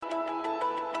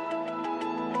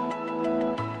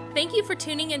Thank you for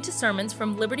tuning into sermons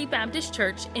from Liberty Baptist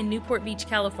Church in Newport Beach,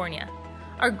 California.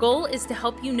 Our goal is to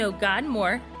help you know God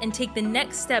more and take the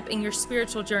next step in your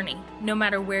spiritual journey, no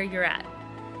matter where you're at.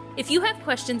 If you have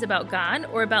questions about God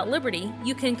or about Liberty,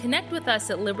 you can connect with us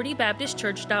at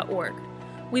libertybaptistchurch.org.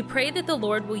 We pray that the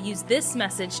Lord will use this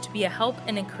message to be a help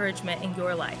and encouragement in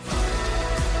your life.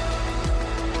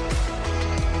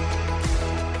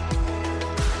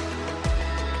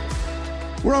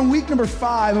 We're on week number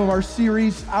 5 of our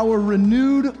series, Our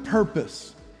Renewed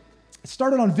Purpose. It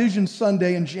started on Vision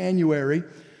Sunday in January.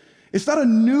 It's not a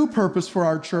new purpose for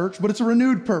our church, but it's a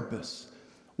renewed purpose.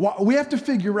 We have to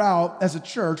figure out, as a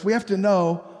church, we have to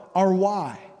know our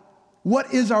why.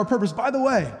 What is our purpose? By the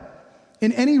way,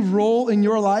 in any role in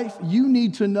your life, you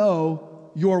need to know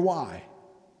your why.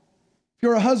 If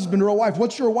you're a husband or a wife,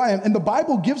 what's your why? And the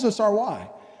Bible gives us our why.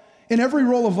 In every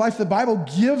role of life, the Bible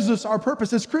gives us our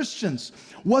purpose as Christians.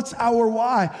 What's our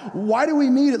why? Why do we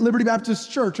meet at Liberty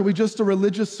Baptist Church? Are we just a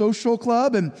religious social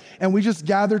club and we just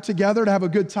gather together to have a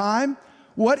good time?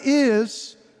 What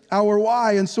is our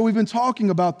why? And so we've been talking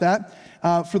about that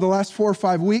for the last 4 or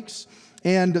 5 weeks,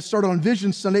 and started on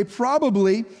Vision Sunday.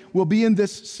 Probably we'll be in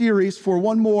this series for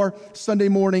one more Sunday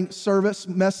morning service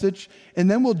message,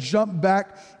 and then we'll jump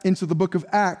back into the book of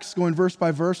Acts, going verse by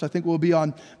verse. I think we'll be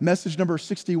on message number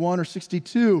 61 or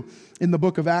 62 in the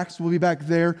book of Acts. We'll be back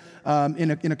there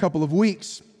in a couple of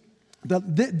weeks.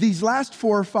 These last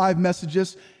 4 or 5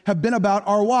 messages have been about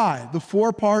our why, the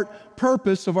 4-part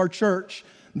purpose of our church.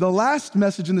 The last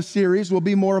message in the series will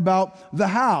be more about the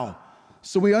how.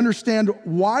 So we understand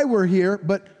why we're here,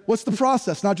 but what's the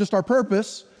process? Not just our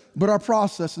purpose, but our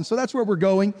process. And so that's where we're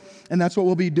going, and that's what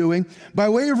we'll be doing. By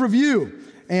way of review,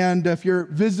 and if you're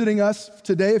visiting us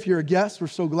today, if you're a guest, we're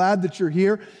so glad that you're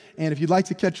here. And if you'd like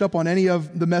to catch up on any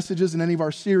of the messages in any of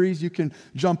our series, you can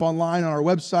jump online on our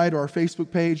website or our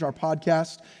Facebook page, our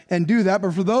podcast, and do that.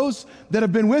 But for those that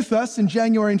have been with us in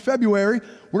January and February,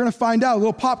 we're going to find out a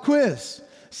little pop quiz,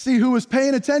 see who was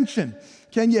paying attention.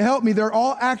 Can you help me? They're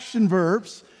all action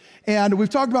verbs. And we've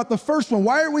talked about the first one.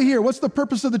 Why are we here? What's the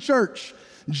purpose of the church?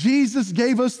 Jesus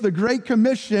gave us the Great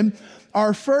Commission.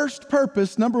 Our first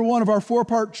purpose, number 1 of our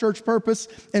 4-part church purpose,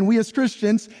 and we as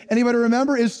Christians, anybody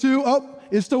remember, is to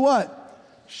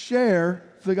what? Share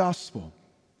the gospel.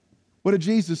 What did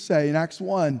Jesus say in Acts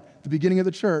 1, the beginning of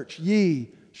the church? Ye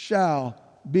shall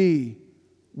be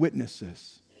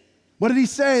witnesses. What did he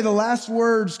say? The last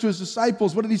words to his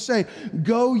disciples. What did he say?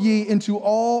 Go ye into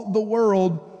all the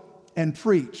world and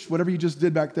preach. Whatever you just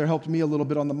did back there helped me a little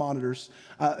bit on the monitors.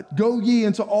 Go ye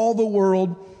into all the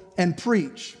world and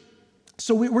preach.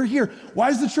 So we're here.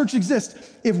 Why does the church exist?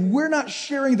 If we're not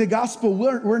sharing the gospel,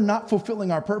 we're not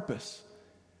fulfilling our purpose.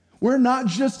 We're not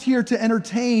just here to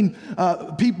entertain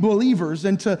believers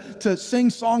and to sing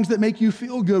songs that make you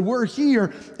feel good. We're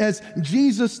here as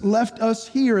Jesus left us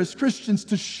here as Christians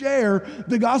to share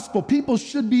the gospel. People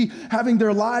should be having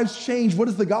their lives changed. What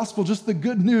is the gospel? Just the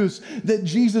good news that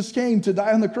Jesus came to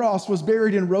die on the cross, was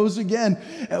buried, and rose again.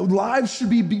 Lives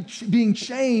should be being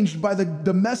changed by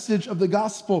the message of the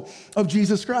gospel of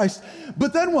Jesus Christ.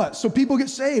 But then what? So people get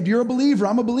saved. You're a believer.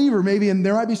 I'm a believer maybe, and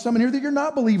there might be some in here that you're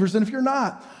not believers. And if you're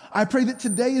not, I pray that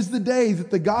today is the day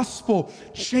that the gospel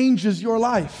changes your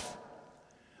life.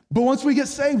 But once we get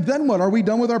saved, then what? Are we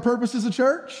done with our purpose as a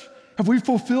church? Have we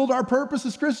fulfilled our purpose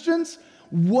as Christians?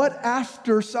 What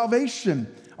after salvation?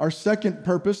 Our second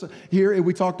purpose here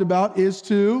we talked about is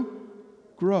to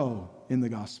grow in the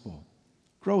gospel.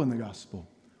 Grow in the gospel.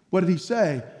 What did he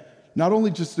say? Not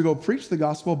only just to go preach the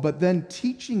gospel, but then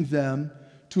teaching them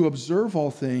to observe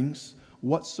all things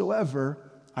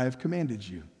whatsoever I have commanded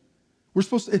you. We're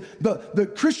supposed to, the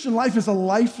Christian life is a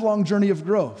lifelong journey of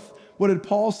growth. What did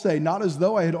Paul say? Not as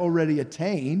though I had already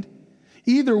attained.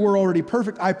 Either we're already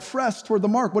perfect. I press toward the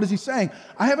mark. What is he saying?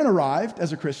 I haven't arrived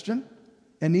as a Christian,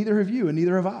 and neither have you, and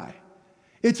neither have I.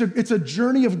 It's a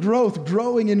journey of growth,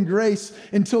 growing in grace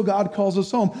until God calls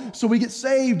us home. So we get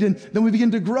saved and then we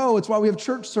begin to grow. It's why we have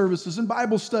church services and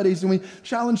Bible studies, and we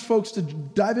challenge folks to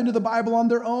dive into the Bible on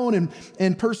their own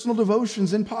and personal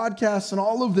devotions and podcasts and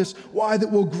all of this. Why? That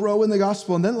we'll grow in the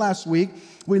gospel. And then last week,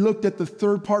 we looked at the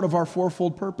third part of our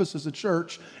 4-fold purpose as a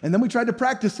church, and then we tried to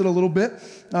practice it a little bit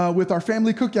with our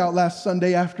family cookout last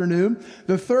Sunday afternoon.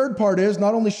 The third part is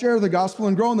not only share the gospel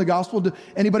and grow in the gospel.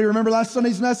 Anybody remember last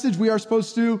Sunday's message? We are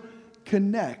supposed to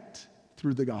connect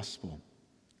through the gospel.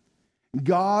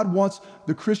 God wants,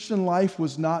 the Christian life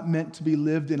was not meant to be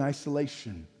lived in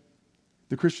isolation.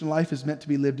 The Christian life is meant to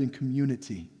be lived in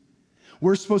community.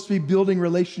 We're supposed to be building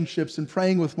relationships and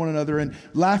praying with one another and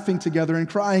laughing together and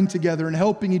crying together and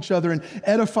helping each other and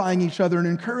edifying each other and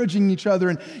encouraging each other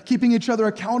and keeping each other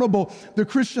accountable. The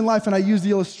Christian life, and I use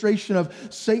the illustration of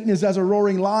Satan is as a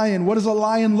roaring lion. What does a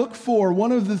lion look for?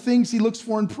 One of the things he looks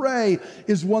for in prey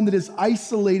is one that is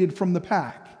isolated from the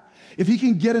pack. If he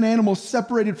can get an animal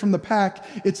separated from the pack,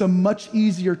 it's a much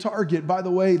easier target. By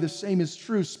the way, the same is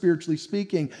true spiritually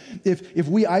speaking. If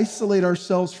we isolate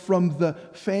ourselves from the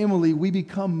family, we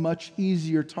become much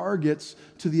easier targets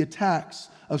to the attacks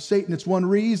of Satan. It's one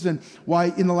reason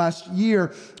why in the last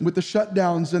year with the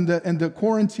shutdowns and the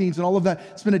quarantines and all of that,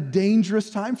 it's been a dangerous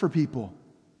time for people.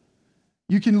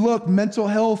 You can look, mental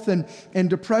health and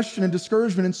depression and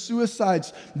discouragement and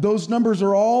suicides, those numbers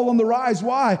are all on the rise.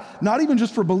 Why? Not even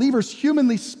just for believers.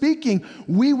 Humanly speaking,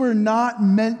 we were not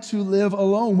meant to live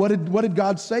alone. What did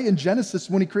God say in Genesis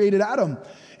when he created Adam?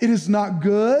 It is not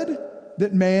good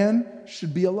that man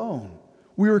should be alone.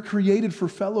 We were created for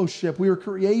fellowship. We were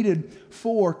created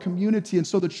for community. And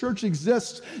so the church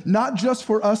exists not just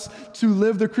for us to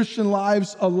live the Christian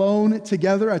lives alone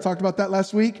together. I talked about that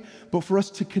last week, but for us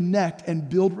to connect and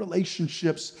build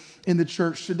relationships in the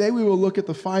church. Today we will look at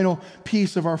the final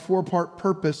piece of our 4-part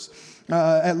purpose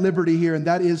at Liberty here, and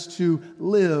that is to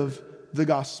live the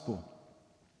gospel.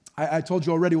 I told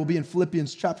you already, we'll be in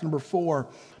Philippians chapter number 4.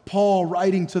 Paul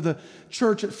writing to the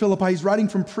church at Philippi. He's writing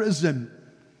from prison.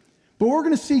 But what we're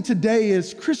going to see today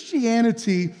is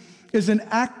Christianity is an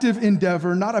active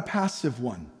endeavor, not a passive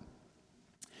one.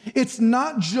 It's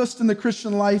not just in the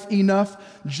Christian life enough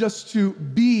just to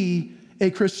be a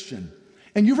Christian.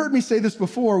 And you've heard me say this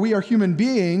before, we are human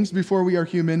beings before we are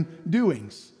human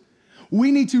doings.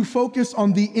 We need to focus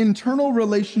on the internal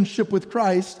relationship with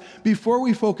Christ before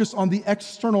we focus on the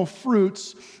external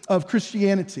fruits of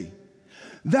Christianity.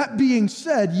 That being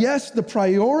said, yes, the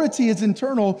priority is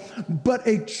internal, but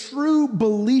a true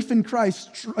belief in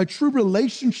Christ, a true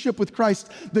relationship with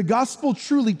Christ, the gospel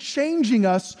truly changing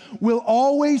us will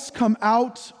always come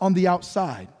out on the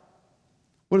outside.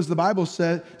 What does the Bible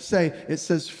say? It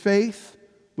says faith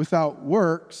without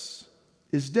works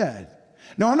is dead.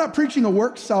 Now, I'm not preaching a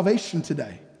works salvation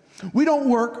today. We don't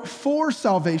work for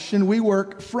salvation, we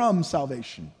work from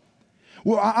salvation.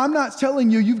 Well, I'm not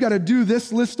telling you you've got to do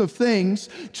this list of things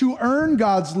to earn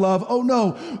God's love. Oh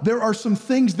no, there are some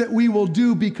things that we will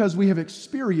do because we have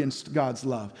experienced God's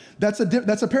love. That's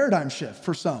a paradigm shift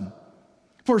for some.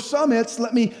 For some, it's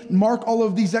let me mark all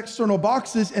of these external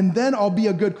boxes and then I'll be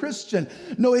a good Christian.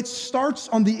 No, it starts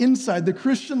on the inside. The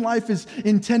Christian life is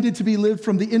intended to be lived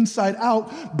from the inside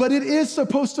out, but it is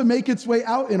supposed to make its way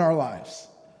out in our lives.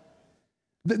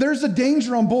 There's a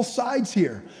danger on both sides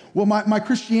here. Well, my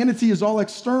Christianity is all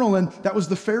external, and that was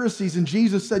the Pharisees, and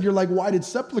Jesus said, you're like whited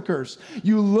sepulchres.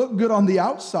 You look good on the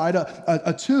outside,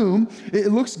 a tomb.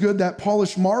 It looks good, that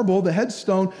polished marble, the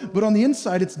headstone, but on the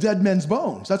inside, it's dead men's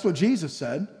bones. That's what Jesus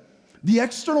said. The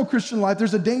external Christian life,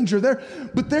 there's a danger there,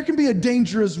 but there can be a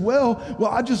danger as well.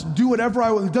 Well, I just do whatever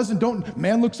I want.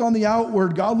 Man looks on the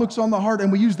outward, God looks on the heart,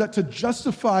 and we use that to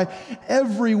justify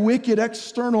every wicked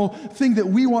external thing that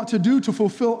we want to do to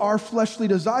fulfill our fleshly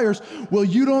desires. Well,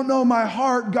 you don't know my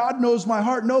heart, God knows my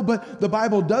heart. No, but the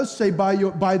Bible does say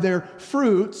by their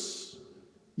fruits,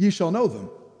 ye shall know them.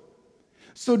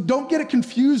 So don't get it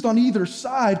confused on either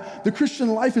side. The Christian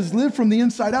life is lived from the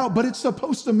inside out, but it's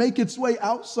supposed to make its way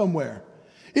out somewhere.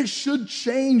 It should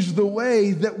change the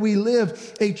way that we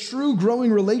live. A true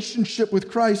growing relationship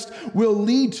with Christ will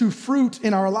lead to fruit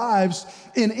in our lives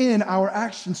and in our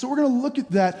actions. So we're going to look at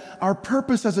that, our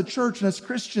purpose as a church and as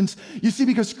Christians. You see,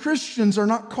 because Christians are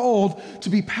not called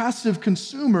to be passive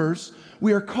consumers,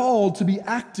 we are called to be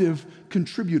active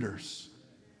contributors.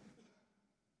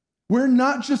 We're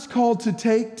not just called to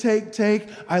take.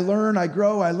 I learn, I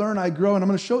grow. And I'm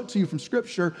going to show it to you from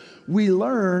Scripture. We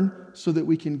learn so that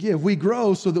we can give. We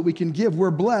grow so that we can give.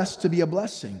 We're blessed to be a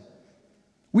blessing.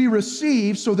 We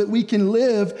receive so that we can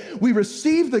live. We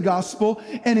receive the gospel,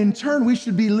 and in turn, we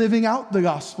should be living out the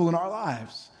gospel in our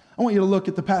lives. I want you to look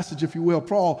at the passage, if you will.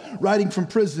 Paul writing from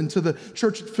prison to the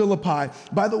church at Philippi.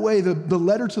 By the way, the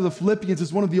letter to the Philippians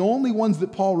is one of the only ones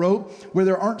that Paul wrote where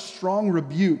there aren't strong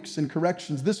rebukes and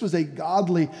corrections. This was a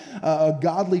godly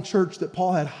church that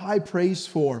Paul had high praise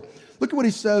for. Look at what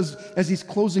he says as he's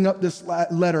closing up this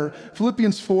letter.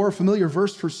 Philippians 4, a familiar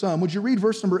verse for some. Would you read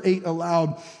verse number 8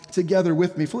 aloud together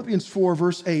with me? Philippians 4,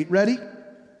 verse 8. Ready?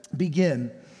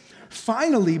 Begin.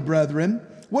 Finally, brethren,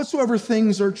 whatsoever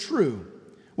things are true,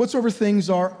 whatsoever things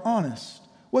are honest,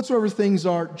 whatsoever things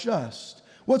are just,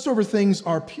 whatsoever things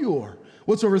are pure,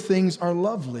 whatsoever things are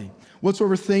lovely,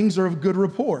 whatsoever things are of good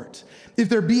report. If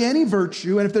there be any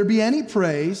virtue and if there be any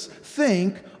praise,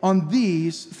 think on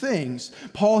these things.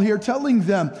 Paul here telling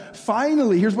them,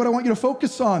 finally, here's what I want you to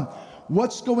focus on.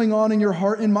 What's going on in your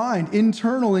heart and mind,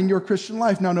 internal in your Christian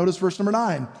life? Now notice verse number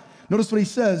 9. Notice what he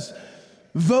says.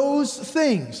 Those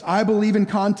things, I believe in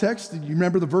context, you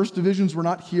remember the verse divisions were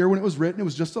not here when it was written, it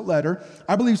was just a letter.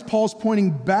 I believe Paul's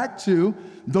pointing back to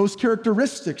those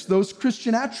characteristics, those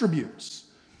Christian attributes.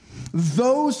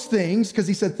 Those things, because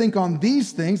he said, think on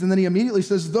these things, and then he immediately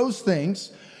says, those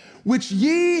things, which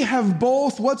ye have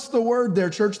both, what's the word there,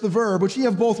 church? The verb, which ye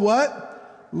have both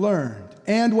what? Learned.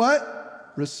 And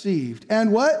what? Received.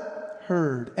 And what?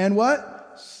 Heard. And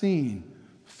what? Seen.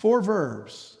 4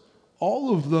 verbs.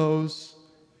 All of those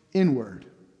inward.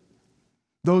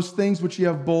 Those things which ye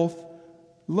have both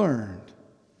learned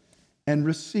and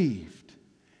received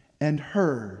and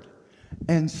heard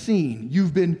and seen.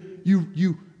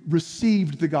 You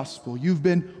received the gospel. You've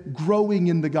been growing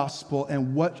in the gospel.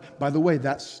 And what, by the way,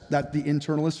 that the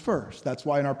internal is first. That's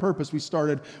why in our purpose we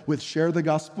started with share the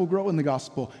gospel, grow in the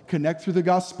gospel, connect through the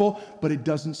gospel, but it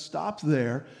doesn't stop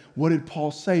there. What did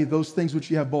Paul say? Those things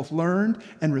which you have both learned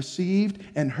and received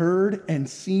and heard and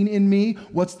seen in me.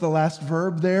 What's the last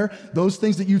verb there? Those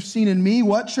things that you've seen in me,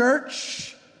 what,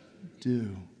 church?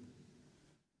 Do.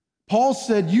 Paul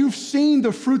said, you've seen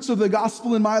the fruits of the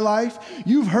gospel in my life.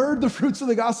 You've heard the fruits of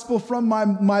the gospel from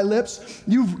my lips.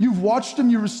 You've watched them,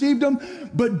 you received them,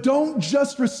 but don't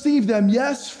just receive them.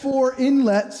 Yes, 4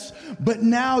 inlets, but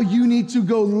now you need to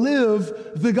go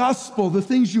live the gospel, the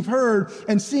things you've heard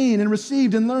and seen and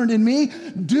received and learned in me.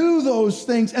 Do those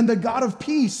things, and the God of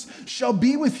peace shall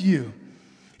be with you.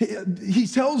 He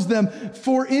tells them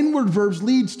 4 inward verbs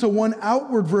leads to 1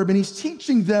 outward verb, and he's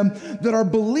teaching them that our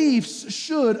beliefs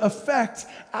should affect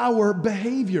our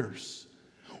behaviors.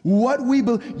 What we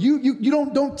believe, you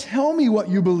don't tell me what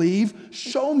you believe,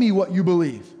 show me what you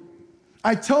believe.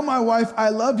 I tell my wife I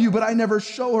love you, but I never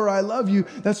show her I love you.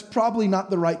 That's probably not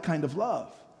the right kind of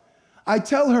love. I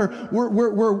tell her,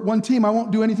 we're one team, I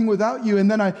won't do anything without you, and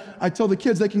then I tell the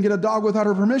kids they can get a dog without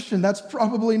her permission. That's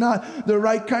probably not the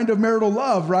right kind of marital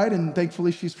love, right? And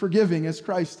thankfully she's forgiving as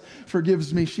Christ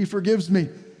forgives me. She forgives me.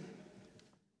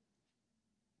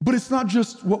 But it's not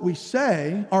just what we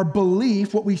say. Our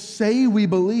belief, what we say we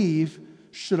believe,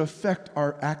 should affect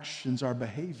our actions, our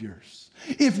behaviors.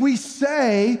 If we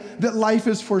say that life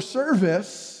is for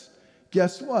service,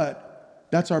 guess what?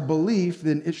 That's our belief,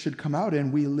 then it should come out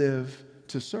and we live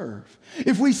to serve.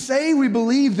 If we say we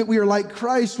believe that we are like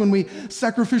Christ when we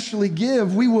sacrificially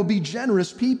give, we will be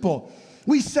generous people.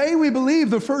 We say we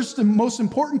believe the first and most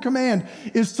important command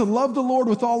is to love the Lord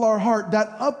with all our heart,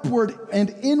 that upward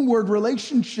and inward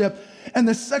relationship. And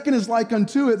the second is like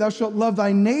unto it, thou shalt love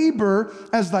thy neighbor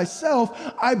as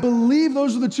thyself. I believe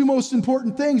those are the 2 most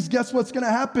important things. Guess what's going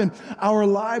to happen? Our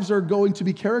lives are going to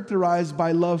be characterized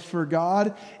by love for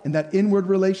God and that inward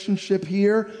relationship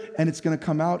here, and it's going to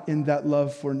come out in that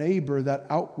love for neighbor, that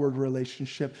outward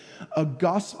relationship.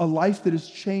 A life that is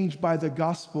changed by the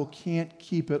gospel can't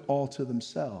keep it all to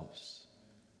themselves.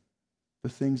 The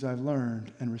things I've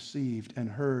learned and received and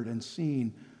heard and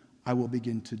seen, I will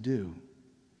begin to do.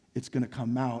 It's going to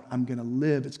come out. I'm going to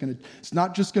live. It's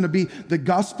not just going to be the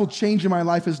gospel change in my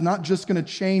life is not just going to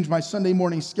change my Sunday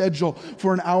morning schedule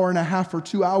for an hour and a half or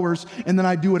 2 hours, and then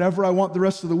I do whatever I want the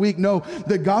rest of the week. No,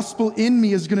 the gospel in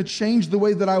me is going to change the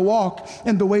way that I walk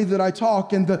and the way that I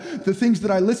talk and the things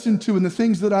that I listen to and the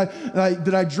things that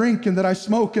I drink and that I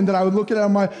smoke and that I would look at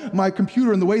on my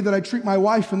computer and the way that I treat my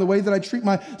wife and the way that I treat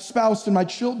my spouse and my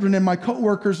children and my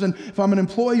coworkers, and if I'm an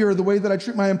employer, the way that I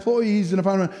treat my employees, and if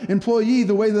I'm an employee,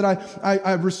 the way that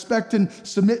I respect and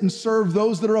submit and serve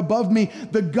those that are above me.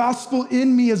 The gospel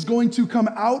in me is going to come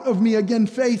out of me. Again,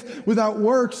 faith without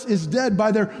works is dead.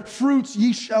 By their fruits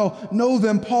ye shall know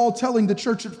them. Paul telling the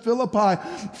church at Philippi,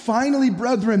 finally,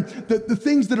 brethren, the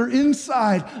things that are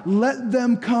inside, let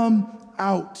them come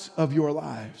out of your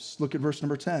lives. Look at verse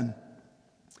number 10.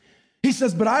 He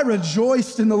says, but I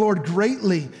rejoiced in the Lord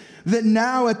greatly that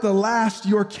now at the last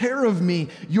your care of me,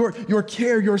 your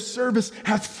care, your service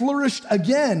hath flourished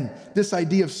again. This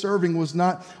idea of serving was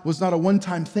not a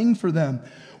one-time thing for them.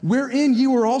 Wherein you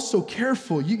were also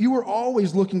careful. You were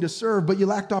always looking to serve, but you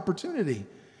lacked opportunity.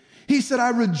 He said, I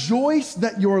rejoice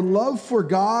that your love for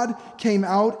God came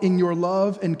out in your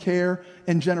love and care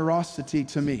and generosity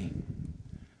to me.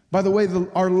 By the way,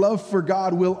 our love for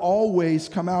God will always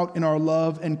come out in our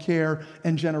love and care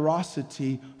and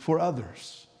generosity for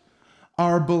others.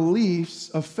 Our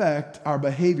beliefs affect our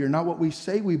behavior, not what we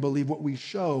say we believe, what we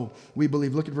show we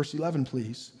believe. Look at verse 11,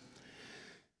 please.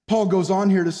 Paul goes on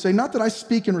here to say, not that I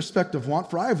speak in respect of want,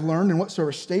 for I have learned in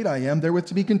whatsoever state I am, therewith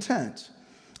to be content.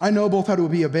 I know both how to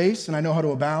be abased and I know how to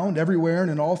abound everywhere and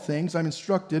in all things. I'm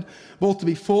instructed both to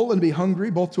be full and to be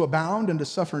hungry, both to abound and to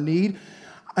suffer need.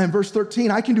 And verse 13,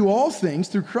 I can do all things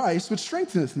through Christ, which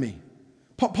strengtheneth me.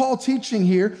 Paul teaching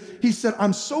here, he said,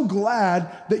 I'm so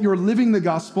glad that you're living the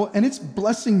gospel and it's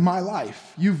blessing my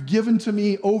life. You've given to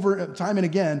me over time and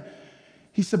again.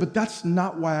 He said, but that's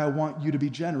not why I want you to be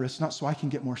generous, not so I can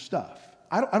get more stuff.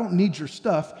 I don't need your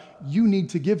stuff. You need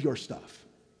to give your stuff.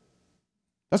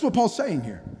 That's what Paul's saying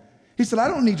here. He said, I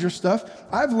don't need your stuff.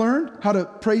 I've learned how to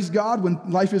praise God when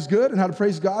life is good and how to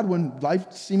praise God when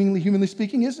life, seemingly, humanly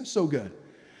speaking, isn't so good.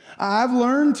 I've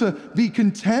learned to be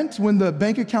content when the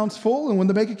bank account's full and when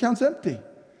the bank account's empty.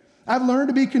 I've learned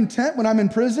to be content when I'm in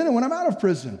prison and when I'm out of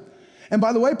prison. And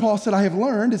by the way, Paul said, I have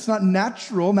learned, it's not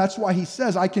natural, and that's why he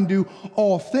says, I can do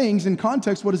all things. In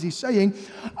context, what is he saying?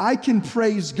 I can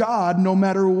praise God no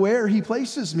matter where he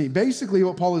places me. Basically,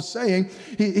 what Paul is saying,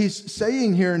 he's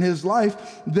saying here in his life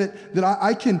that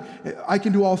I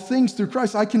can do all things through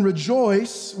Christ. I can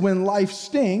rejoice when life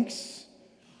stinks,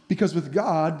 because with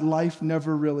God, life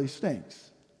never really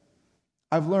stinks.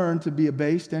 I've learned to be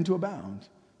abased and to abound,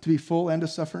 to be full and to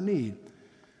suffer need.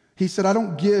 He said, I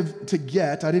don't give to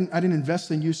get. I didn't invest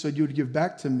in you so you would give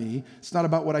back to me. It's not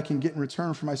about what I can get in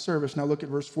return for my service. Now look at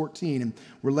verse 14. And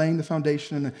we're laying the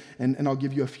foundation, and I'll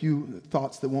give you a few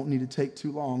thoughts that won't need to take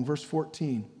too long. Verse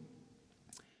 14.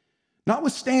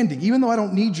 Notwithstanding, even though I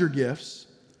don't need your gifts,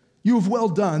 you have well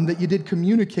done that you did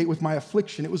communicate with my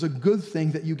affliction. It was a good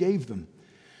thing that you gave them.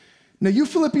 Now you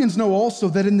Philippians know also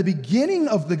that in the beginning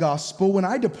of the gospel, when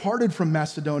I departed from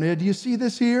Macedonia, do you see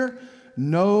this here?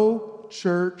 No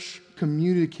church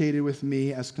communicated with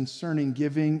me as concerning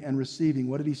giving and receiving.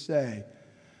 What did he say?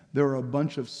 There were a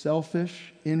bunch of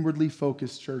selfish, inwardly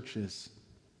focused churches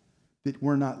that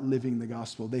were not living the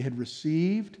gospel. They had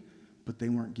received, but they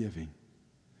weren't giving.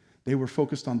 They were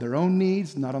focused on their own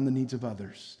needs, not on the needs of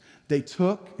others. They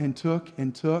took and took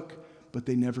and took, but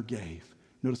they never gave.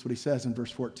 Notice what he says in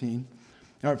verse 15,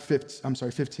 at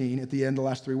the end, the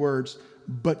last three words.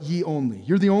 But ye only.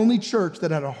 You're the only church that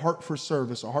had a heart for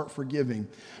service, a heart for giving.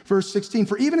 Verse 16,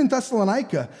 for even in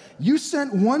Thessalonica, you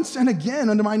sent once and again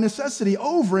unto my necessity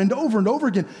over and over and over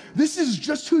again. This is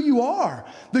just who you are.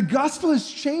 The gospel has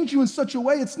changed you in such a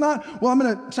way. It's not, well, I'm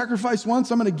going to sacrifice once,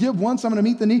 I'm going to give once, I'm going to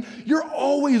meet the need. You're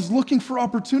always looking for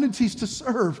opportunities to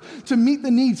serve, to meet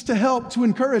the needs, to help, to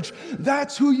encourage.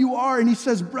 That's who you are. And he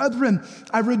says, brethren,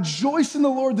 I rejoice in the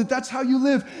Lord that that's how you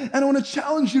live. And I want to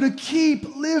challenge you to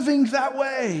keep living that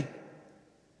way.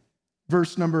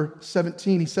 Verse number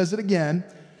 17, he says it again,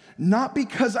 not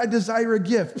because I desire a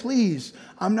gift. Please,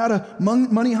 I'm not a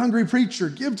money-hungry preacher.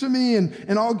 Give to me and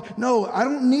no, I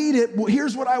don't need it. Well,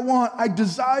 here's what I want. I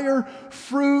desire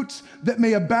fruit that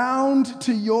may abound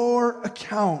to your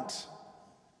account.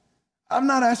 I'm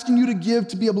not asking you to give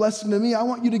to be a blessing to me. I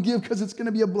want you to give because it's going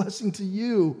to be a blessing to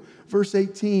you. Verse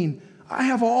 18, I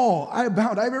have all. I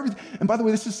abound. I have everything. And by the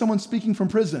way, this is someone speaking from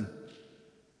prison.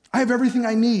 I have everything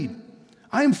I need.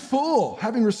 I am full,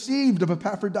 having received of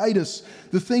Epaphroditus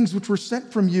the things which were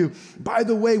sent from you. By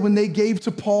the way, when they gave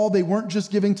to Paul, they weren't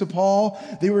just giving to Paul,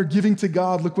 they were giving to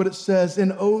God. Look what it says,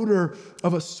 an odor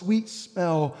of a sweet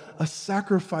smell, a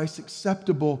sacrifice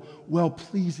acceptable,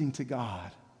 well-pleasing to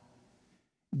God.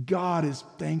 God is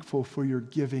thankful for your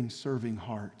giving, serving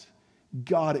heart.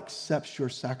 God accepts your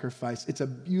sacrifice. It's a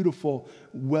beautiful,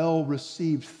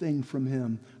 well-received thing from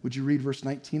him. Would you read verse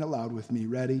 19 aloud with me?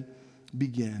 Ready?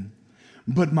 Begin.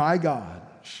 But my God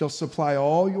shall supply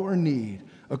all your need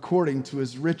according to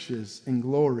his riches and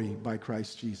glory by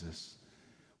Christ Jesus.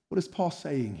 What is Paul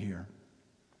saying here?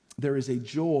 There is a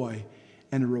joy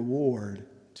and a reward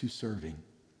to serving,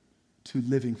 to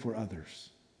living for others.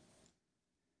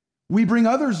 We bring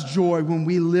others joy when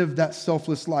we live that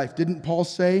selfless life. Didn't Paul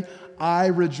say, I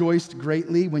rejoiced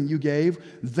greatly when you gave?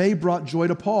 They brought joy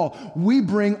to Paul. We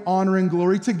bring honor and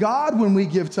glory to God when we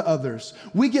give to others.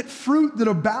 We get fruit that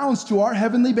abounds to our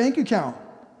heavenly bank account.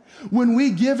 When we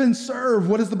give and serve,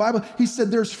 what is the Bible? He said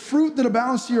there's fruit that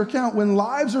abounds to your account. When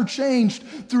lives are changed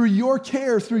through your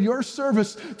care, through your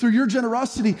service, through your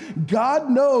generosity,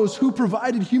 God knows who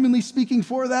provided, humanly speaking,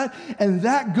 for that, and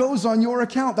that goes on your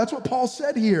account. That's what Paul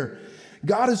said here.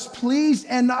 God is pleased,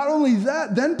 and not only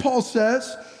that, then Paul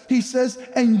says, he says,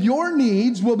 and your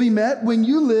needs will be met when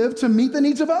you live to meet the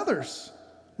needs of others.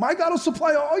 My God will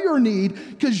supply all your need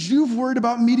because you've worried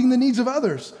about meeting the needs of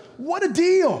others. What a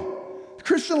deal.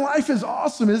 Christian life is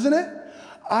awesome, isn't it?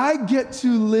 I get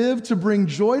to live to bring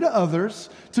joy to others,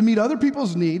 to meet other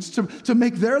people's needs, to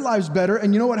make their lives better.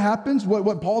 And you know what happens?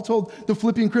 What Paul told the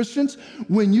Philippian Christians?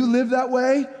 When you live that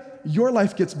way, your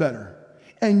life gets better.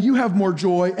 And you have more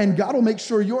joy, and God will make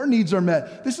sure your needs are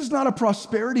met. This is not a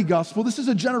prosperity gospel. This is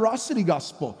a generosity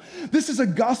gospel. This is a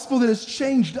gospel that has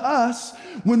changed us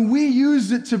when we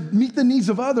use it to meet the needs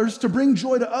of others, to bring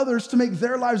joy to others, to make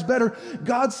their lives better.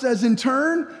 God says, in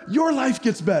turn, your life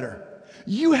gets better.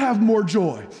 You have more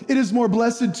joy. It is more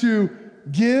blessed to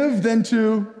give than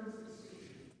to...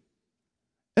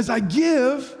 As I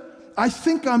give, I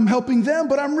think I'm helping them,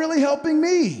 but I'm really helping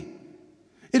me.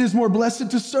 It is more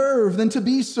blessed to serve than to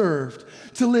be served,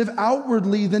 to live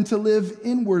outwardly than to live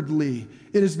inwardly.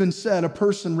 It has been said, a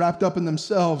person wrapped up in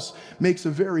themselves makes a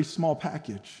very small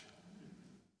package.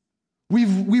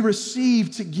 We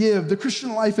receive to give. The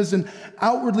Christian life is an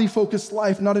outwardly focused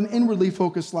life, not an inwardly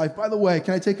focused life. By the way,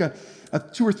 can I take a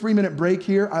 2 or 3 minute break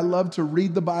here? I love to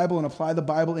read the Bible and apply the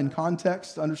Bible in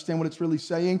context to understand what it's really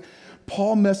saying.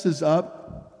 Paul messes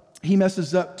up. He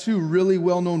messes up 2 really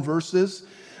well-known verses.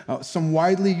 Some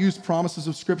widely used promises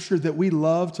of Scripture that we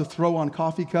love to throw on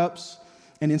coffee cups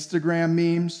and Instagram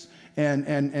memes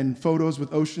and photos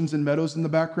with oceans and meadows in the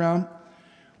background.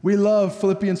 We love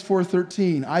Philippians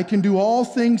 4:13. I can do all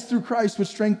things through Christ which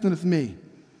strengtheneth me.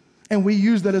 And we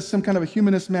use that as some kind of a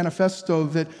humanist manifesto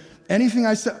that anything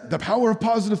I set, the power of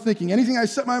positive thinking, anything I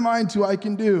set my mind to, I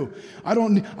can do.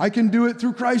 I can do it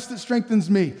through Christ that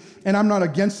strengthens me. And I'm not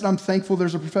against it. I'm thankful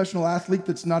there's a professional athlete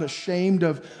that's not ashamed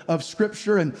of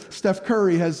Scripture. And Steph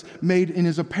Curry has made in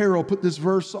his apparel, put this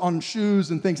verse on shoes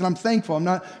and things. And I'm thankful. I'm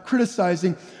not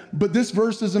criticizing. But this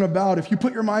verse isn't about, if you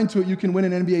put your mind to it, you can win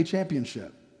an NBA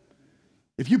championship.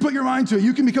 If you put your mind to it,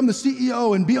 you can become the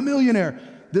CEO and be a millionaire.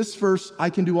 This verse,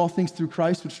 I can do all things through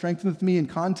Christ, which strengtheneth me, in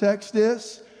context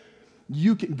is,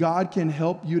 God can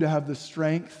help you to have the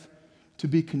strength to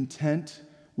be content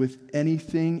with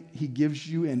anything He gives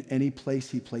you in any place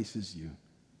He places you.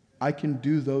 I can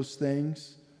do those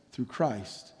things through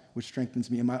Christ, which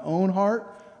strengthens me. In my own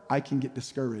heart, I can get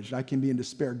discouraged. I can be in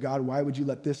despair. God, why would you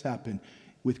let this happen?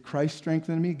 With Christ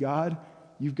strengthening me, God,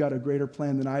 you've got a greater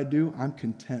plan than I do. I'm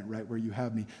content right where you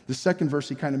have me. The second verse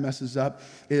he kind of messes up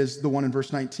is the one in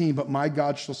verse 19. But my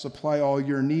God shall supply all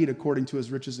your need according to His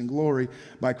riches and glory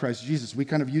by Christ Jesus. We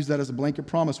kind of use that as a blanket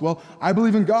promise. Well, I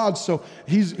believe in God, so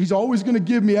He's always going to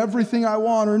give me everything I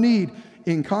want or need.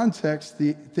 In context,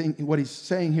 what he's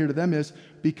saying here to them is,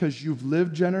 because you've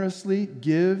lived generously,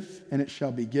 give, and it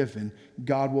shall be given.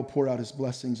 God will pour out His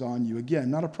blessings on you.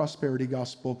 Again, not a prosperity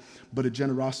gospel, but a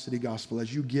generosity gospel.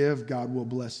 As you give, God will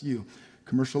bless you.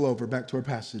 Commercial over. Back to our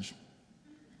passage.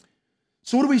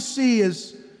 So what do we see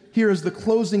here as the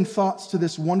closing thoughts to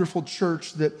this wonderful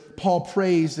church that Paul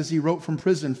praised as he wrote from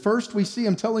prison? First, we see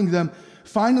him telling them,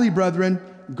 finally, brethren,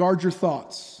 guard your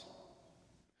thoughts.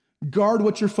 Guard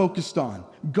what you're focused on.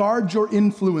 Guard your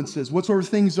influences. What sort of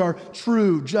things are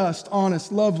true, just,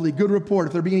 honest, lovely, good report.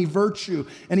 If there be any virtue,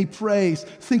 any praise,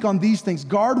 think on these things.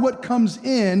 Guard what comes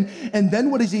in. And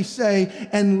then what does he say?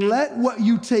 And let what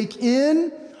you take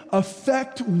in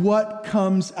affect what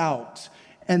comes out.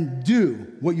 And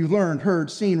do what you learned,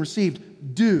 heard, seen,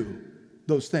 received. Do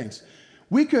those things.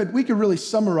 We could really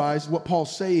summarize what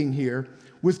Paul's saying here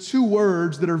with 2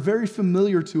 words that are very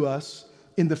familiar to us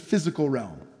in the physical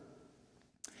realm.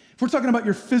 If we're talking about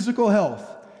your physical health,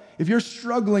 if you're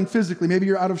struggling physically, maybe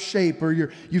you're out of shape, or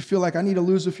you feel like I need to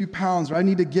lose a few pounds, or I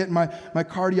need to get my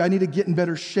cardio, I need to get in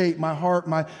better shape, my heart,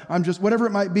 I'm just, whatever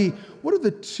it might be. What are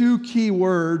the 2 key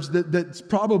words that's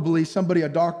probably somebody, a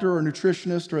doctor or a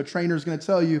nutritionist or a trainer is going to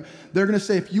tell you? They're going to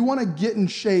say, if you want to get in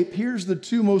shape, here's the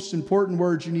 2 most important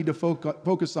words you need to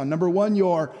focus on. Number 1,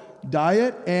 your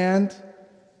diet and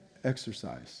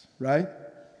exercise, right?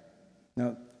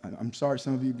 Now, I'm sorry,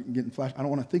 some of you are getting flashed. I don't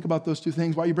want to think about those 2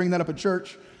 things. Why are you bringing that up at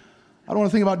church? I don't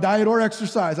want to think about diet or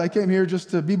exercise. I came here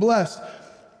just to be blessed.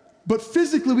 But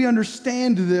physically, we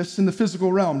understand this in the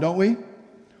physical realm, don't we?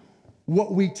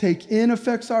 What we take in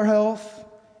affects our health,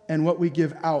 and what we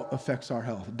give out affects our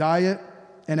health. Diet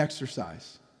and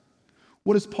exercise.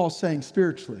 What is Paul saying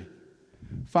spiritually?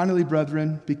 Finally,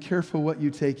 brethren, be careful what you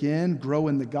take in, grow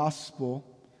in the gospel.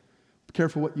 Be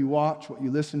careful what you watch, what you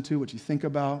listen to, what you think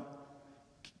about.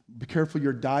 Be careful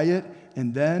your diet,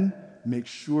 and then make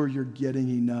sure you're getting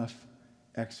enough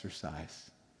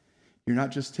exercise. You're not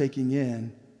just taking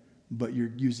in, but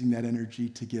you're using that energy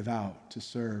to give out, to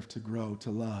serve, to grow,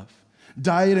 to love.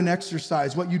 Diet and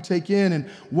exercise, what you take in and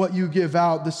what you give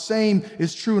out. The same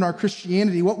is true in our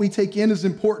Christianity. What we take in is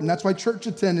important. That's why church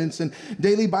attendance and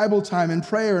daily Bible time and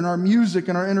prayer and our music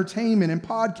and our entertainment and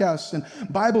podcasts and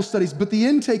Bible studies. But the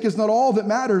intake is not all that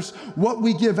matters. What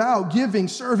we give out, giving,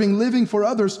 serving, living for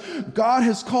others. God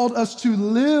has called us to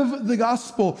live the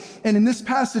gospel. And in this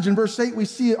passage in verse 8, we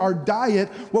see our diet,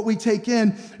 what we take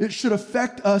in, it should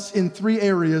affect us in 3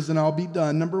 areas, and I'll be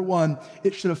done. Number 1,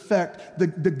 it should affect the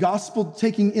gospel.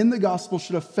 Taking in the gospel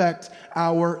should affect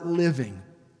our living.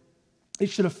 It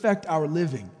should affect our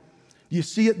living. You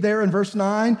see it there in verse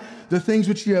 9. The things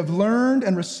which you have learned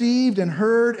and received and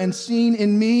heard and seen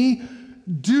in me,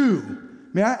 do.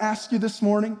 May I ask you this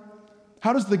morning,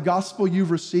 how does the gospel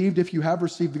you've received, if you have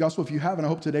received the gospel, if you haven't, I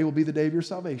hope today will be the day of your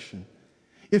salvation.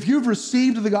 If you've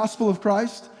received the gospel of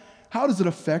Christ, how does it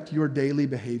affect your daily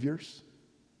behaviors?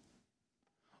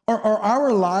 Are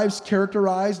our lives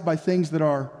characterized by things that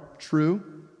are true,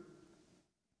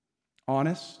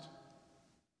 honest,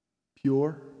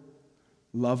 pure,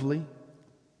 lovely,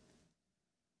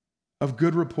 of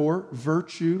good report,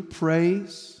 virtue,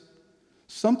 praise?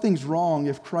 Something's wrong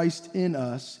if Christ in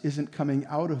us isn't coming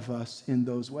out of us in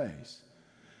those ways.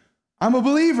 I'm a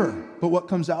believer, but what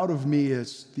comes out of me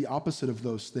is the opposite of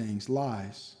those things: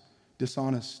 lies,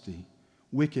 dishonesty,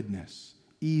 wickedness,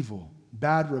 evil,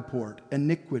 bad report,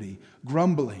 iniquity,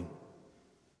 grumbling.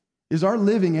 Is our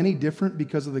living any different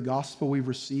because of the gospel we've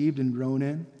received and grown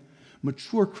in?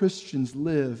 Mature Christians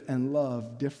live and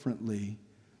love differently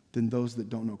than those that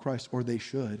don't know Christ, or they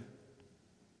should.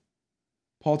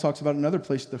 Paul talks about another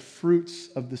place, the fruits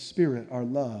of the Spirit are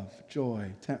love,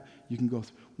 joy. You can go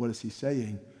through, what is he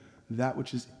saying? That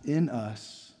which is in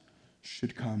us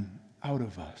should come out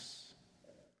of us.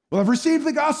 Well, I've received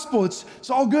the gospel. It's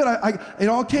all good. It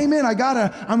all came in.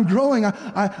 I'm growing.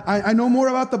 I know more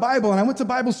about the Bible, and I went to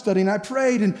Bible study, and I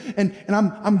prayed, and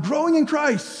I'm growing in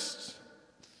Christ.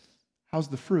 How's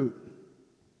the fruit?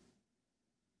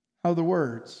 How are the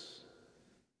words?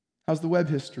 How's the web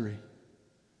history?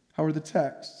 How are the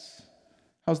texts?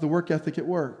 How's the work ethic at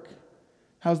work?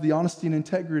 How's the honesty and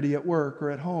integrity at work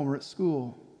or at home or at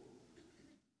school?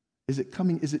 Is it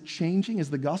coming? Is it changing? Is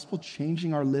the gospel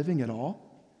changing our living at all?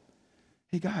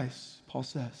 Hey guys, Paul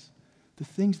says, the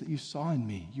things that you saw in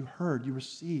me, you heard, you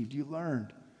received, you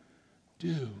learned,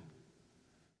 do.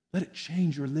 Let it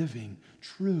change your living.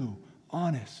 True,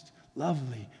 honest,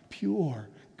 lovely, pure,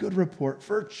 good report,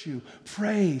 virtue,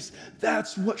 praise.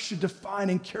 That's what should define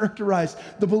and characterize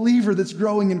the believer that's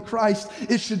growing in Christ.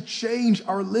 It should change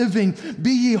our living.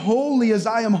 Be ye holy as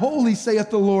I am holy,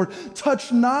 saith the Lord.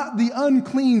 Touch not the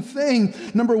unclean thing.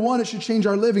 Number 1, it should change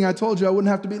our living. I told you I wouldn't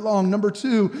have to be long. Number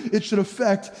 2, it should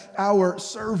affect our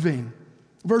serving.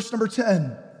 Verse number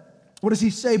 10. What does he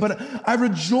say? But I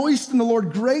rejoiced in the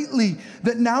Lord greatly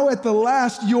that now at the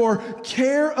last your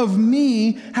care of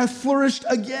me hath flourished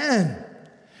again.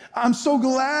 I'm so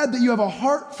glad that you have a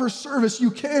heart for service. You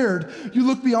cared. You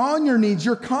look beyond your needs.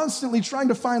 You're constantly trying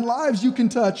to find lives you can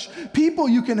touch, people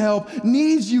you can help,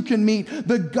 needs you can meet.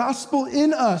 The gospel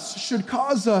in us should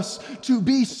cause us to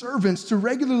be servants, to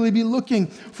regularly be looking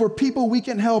for people we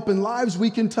can help and lives we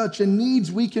can touch and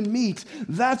needs we can meet.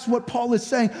 That's what Paul is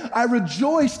saying. I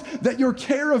rejoiced that your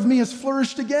care of me has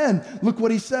flourished again. Look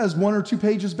what he says 1 or 2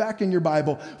 pages back in your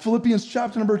Bible. Philippians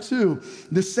chapter number 2,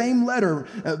 the same letter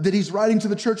that he's writing to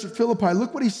the church at Philippi.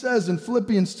 Look what he says in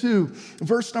Philippians 2,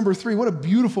 verse number 3. What a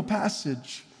beautiful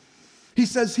passage. He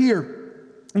says here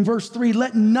in verse 3,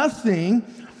 let nothing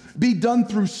be done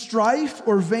through strife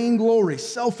or vainglory,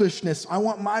 selfishness. I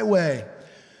want my way.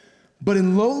 But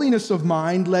in lowliness of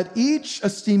mind, let each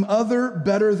esteem other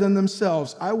better than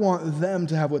themselves. I want them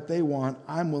to have what they want.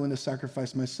 I'm willing to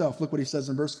sacrifice myself. Look what he says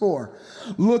in verse 4.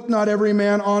 Look not every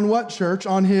man on what, church?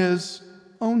 On his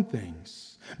own things.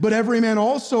 But every man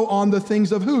also on the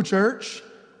things of who, church?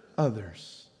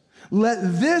 Others.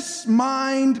 Let this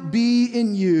mind be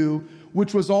in you,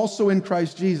 which was also in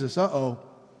Christ Jesus.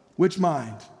 Which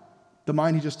mind? The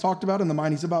mind he just talked about and the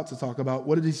mind he's about to talk about.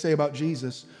 What did he say about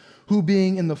Jesus? Who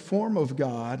being in the form of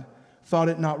God, thought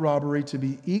it not robbery to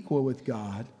be equal with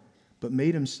God, but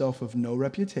made himself of no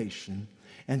reputation,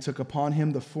 and took upon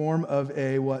him the form of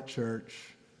a what,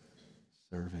 church?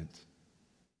 Servant.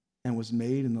 And was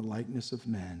made in the likeness of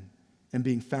men. And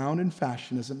being found in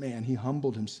fashion as a man, he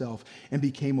humbled himself and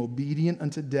became obedient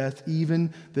unto death,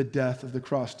 even the death of the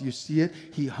cross. Do you see it?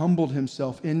 He humbled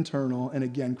himself internal. And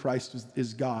again, Christ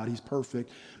is God. He's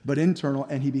perfect. But internal,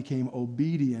 and he became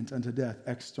obedient unto death,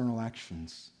 external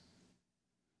actions.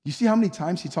 You see how many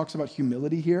times he talks about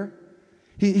humility here?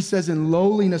 He says in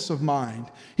lowliness of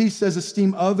mind. He says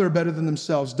esteem other better than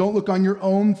themselves. Don't look on your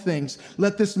own things.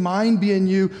 Let this mind be in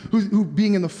you, who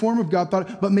being in the form of God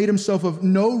thought, but made himself of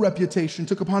no reputation,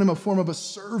 took upon him a form of a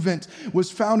servant, was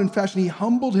found in fashion. He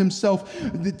humbled himself.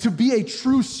 To be a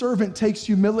true servant takes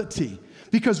humility,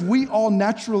 because we all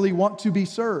naturally want to be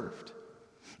served.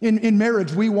 In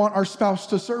marriage, we want our spouse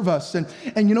to serve us.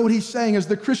 And you know what he's saying as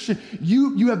the Christian,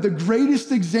 you have the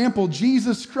greatest example,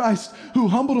 Jesus Christ, who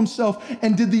humbled himself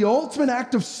and did the ultimate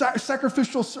act of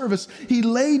sacrificial service. He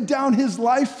laid down his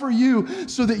life for you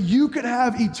so that you could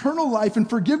have eternal life and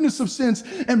forgiveness of sins.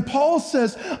 And Paul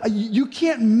says, you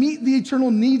can't meet the eternal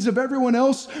needs of everyone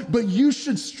else, but you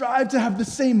should strive to have the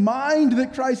same mind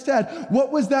that Christ had.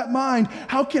 What was that mind?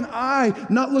 How can I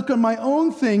not look on my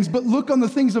own things, but look on the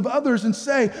things of others and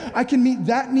say, I can meet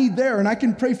that need there, and I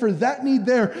can pray for that need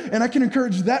there, and I can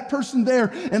encourage that person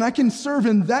there, and I can serve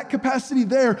in that capacity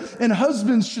there. And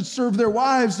husbands should serve their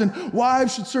wives, and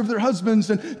wives should serve their husbands,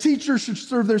 and teachers should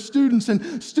serve their students,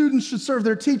 and students should serve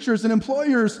their teachers, and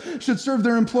employers should serve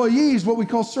their employees, what we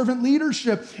call servant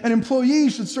leadership, and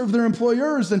employees should serve their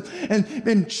employers,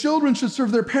 and children should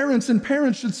serve their parents, and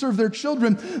parents should serve their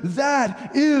children.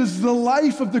 That is the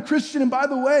life of the Christian. And by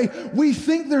the way, we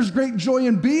think there's great joy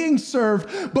in being served,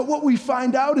 but what we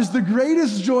find out is the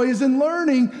greatest joy is in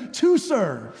learning to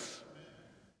serve.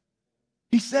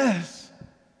 He says,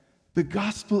 the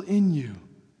gospel in you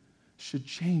should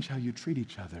change how you treat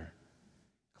each other.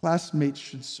 Classmates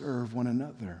should serve one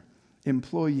another.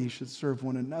 Employees should serve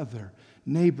one another.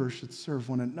 Neighbors should serve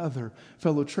one another.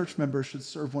 Fellow church members should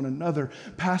serve one another.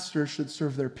 Pastors should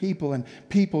serve their people, and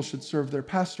people should serve their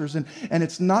pastors. And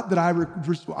it's not that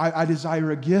I desire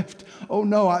a gift. Oh,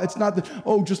 no, it's not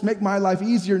that, just make my life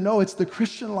easier. No, it's the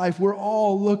Christian life. We're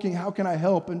all looking, how can I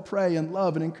help and pray and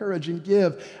love and encourage and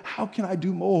give? How can I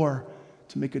do more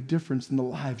to make a difference in the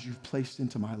lives you've placed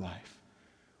into my life?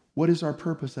 What is our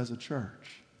purpose as a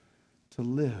church? To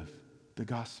live the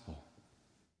gospel.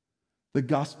 The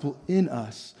gospel in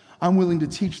us. I'm willing to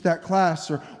teach that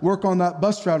class or work on that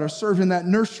bus route or serve in that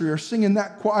nursery or sing in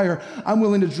that choir. I'm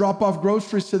willing to drop off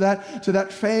groceries to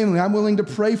that family. I'm willing to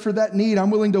pray for that need. I'm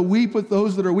willing to weep with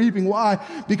those that are weeping. Why?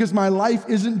 Because my life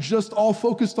isn't just all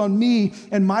focused on me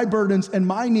and my burdens and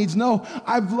my needs. No,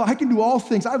 I can do all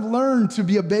things. I've learned to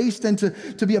be abased and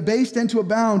to be abased and to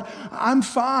abound. I'm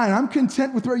fine. I'm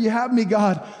content with where you have me,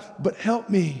 God. But help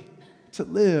me to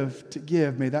live, to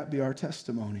give. May that be our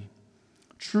testimony.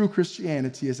 True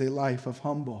Christianity is a life of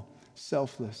humble,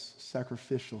 selfless,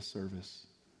 sacrificial service.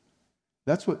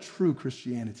 That's what true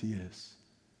Christianity is.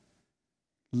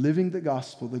 Living the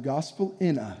gospel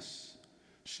in us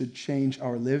should change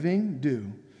our living,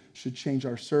 should change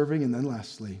our serving, and then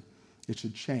lastly, it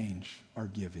should change our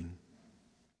giving.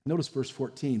 Notice verse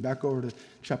 14. Back over to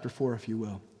chapter 4, if you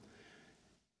will.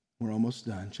 We're almost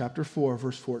done. Chapter 4,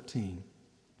 verse 14.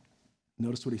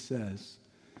 Notice what he says.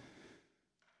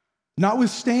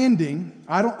 Notwithstanding,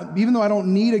 even though I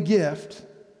don't need a gift,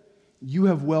 you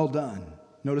have well done.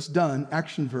 Notice done,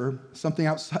 action verb, something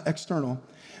outside, external,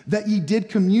 that ye did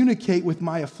communicate with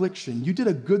my affliction. You did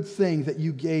a good thing that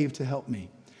you gave to help me.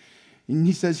 And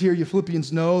he says here, you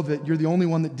Philippians know that you're the only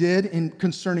one that did in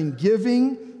concerning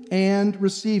giving and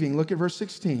receiving. Look at verse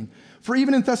 16. For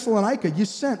even in Thessalonica, you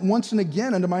sent once and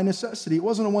again unto my necessity. It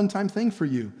wasn't a one-time thing for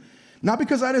you. Not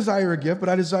because I desire a gift, but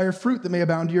I desire fruit that may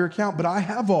abound to your account. But I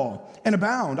have all and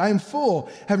abound. I am full,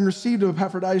 having received of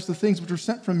Epaphroditus the things which were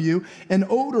sent from you, an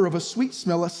odor of a sweet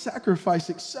smell, a sacrifice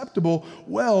acceptable,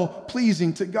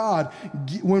 well-pleasing to God.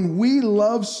 When we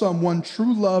love someone,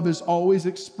 true love is always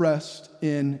expressed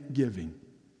in giving.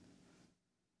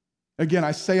 Again,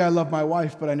 I say I love my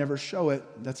wife, but I never show it.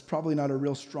 That's probably not a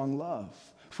real strong love.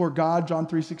 For God, John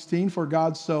 3:16, for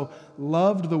God so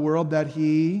loved the world that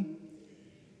He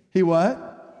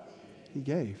what? He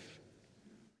gave.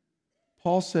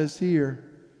 Paul says here,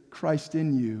 Christ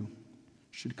in you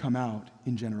should come out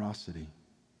in generosity.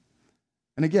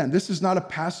 And again, this is not a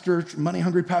pastor,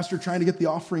 money-hungry pastor trying to get the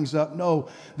offerings up. No,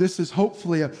 this is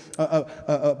hopefully a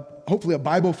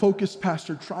Bible-focused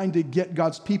pastor trying to get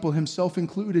God's people, himself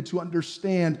included, to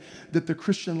understand that the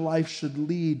Christian life should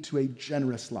lead to a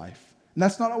generous life. And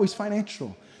that's not always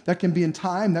financial. That can be in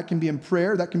time, that can be in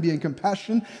prayer, that can be in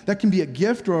compassion, that can be a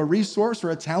gift or a resource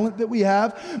or a talent that we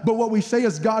have. But what we say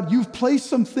is, God, you've placed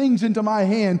some things into my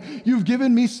hand. You've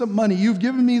given me some money. You've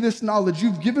given me this knowledge.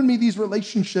 You've given me these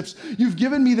relationships. You've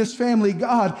given me this family.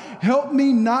 God, help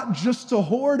me not just to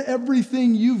hoard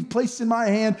everything you've placed in my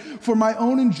hand for my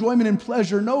own enjoyment and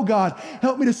pleasure. No, God,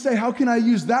 help me to say, how can I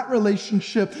use that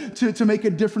relationship to make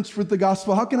a difference with the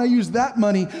gospel? How can I use that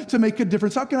money to make a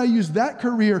difference? How can I use that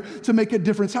career to make a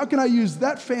difference? How can I use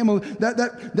that family,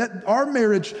 that our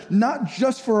marriage, not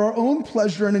just for our own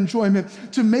pleasure and enjoyment,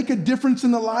 to make a difference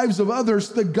in the lives of others?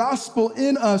 The gospel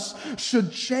in us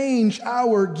should change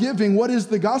our giving. What is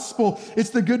the gospel?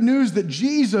 It's the good news that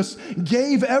Jesus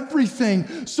gave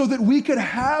everything so that we could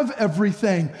have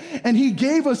everything. And he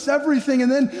gave us everything.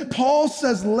 And then Paul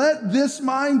says, let this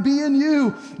mind be in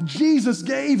you. Jesus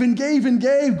gave and gave and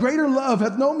gave. Greater love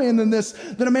hath no man than this,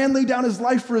 that a man lay down his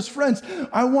life for his friends.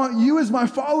 I want you as my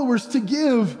followers to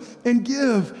give and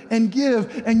give and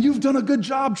give. And you've done a good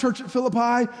job, church at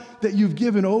Philippi, that you've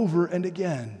given over and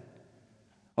again.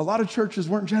 A lot of churches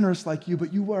weren't generous like you,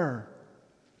 but you were.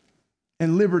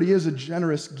 And Liberty is a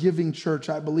generous, giving church,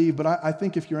 I believe. But I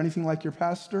think if you're anything like your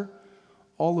pastor,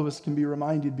 all of us can be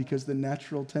reminded, because the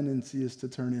natural tendency is to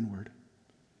turn inward,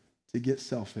 to get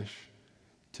selfish,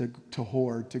 to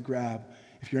hoard, to grab.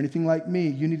 If you're anything like me,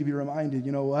 you need to be reminded,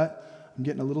 you know what? I'm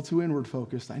getting a little too inward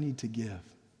focused. I need to give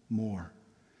more.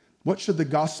 What should the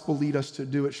gospel lead us to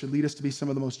do? It should lead us to be some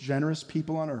of the most generous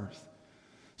people on earth.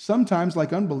 Sometimes,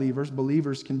 like unbelievers,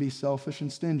 believers can be selfish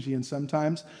and stingy. And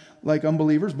sometimes, like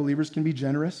unbelievers, believers can be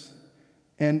generous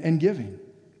and giving.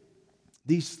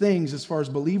 These things, as far as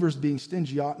believers being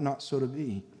stingy, ought not so to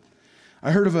be.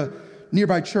 I heard of a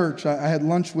nearby church. I had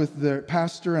lunch with the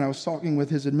pastor, and I was talking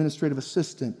with his administrative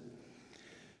assistant.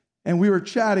 And we were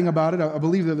chatting about it. I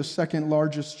believe they're the second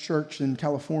largest church in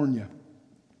California.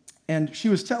 And she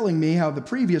was telling me how the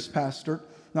previous pastor,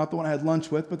 not the one I had lunch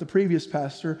with, but the previous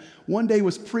pastor, one day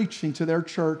was preaching to their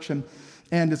church, and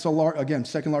it's again,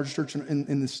 second largest church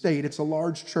in the state. It's a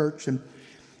large church, and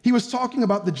he was talking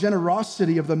about the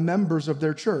generosity of the members of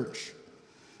their church.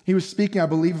 He was speaking, I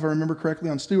believe, if I remember correctly,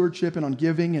 on stewardship and on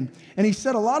giving, and he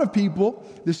said a lot of people,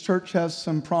 this church has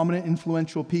some prominent,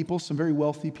 influential people, some very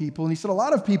wealthy people, and he said a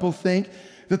lot of people think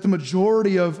that the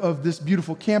majority of this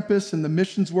beautiful campus and the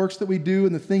missions works that we do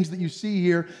and the things that you see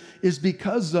here is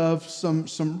because of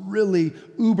some really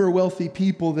uber wealthy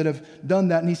people that have done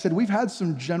that. And he said, we've had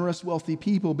some generous, wealthy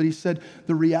people, but he said,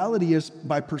 the reality is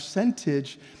by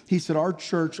percentage, he said, our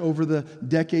church over the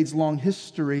decades-long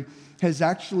history has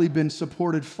actually been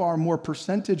supported far more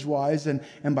percentage-wise and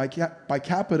by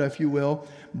capita, if you will,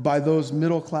 by those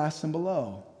middle class and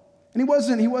below. And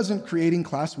he wasn't creating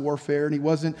class warfare, and he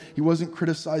wasn't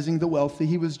criticizing the wealthy.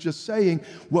 He was just saying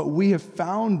what we have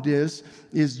found is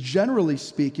generally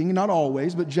speaking, not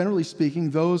always, but generally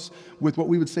speaking, those with what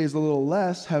we would say is a little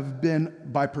less have been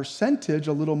by percentage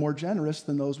a little more generous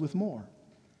than those with more.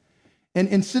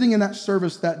 And sitting in that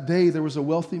service that day, there was a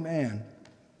wealthy man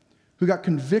who got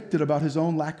convicted about his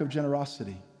own lack of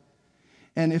generosity.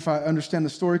 And if I understand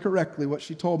the story correctly, what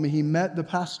she told me, he met the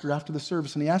pastor after the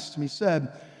service, and he asked him, he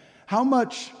said, how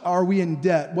much are we in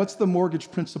debt? What's the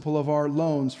mortgage principal of our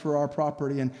loans for our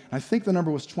property? And I think the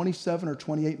number was $27 or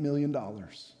 $28 million.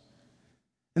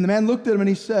 And the man looked at him and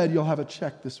he said, you'll have a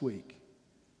check this week.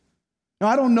 Now,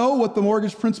 I don't know what the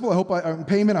mortgage principal, I hope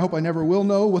I never will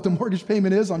know what the mortgage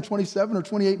payment is on $27 or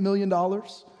 $28 million.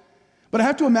 But I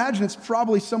have to imagine it's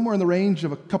probably somewhere in the range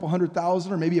of a couple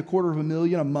 $100,000 or maybe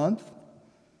 $250,000 a month.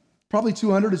 Probably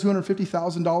 $200,000 to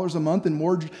 $250,000 a month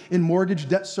in mortgage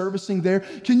debt servicing there.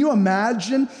 Can you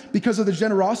imagine, because of the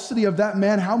generosity of that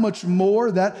man, how much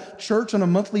more that church on a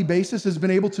monthly basis has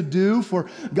been able to do for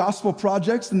gospel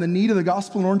projects and the need of the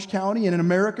gospel in Orange County and in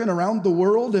America and around the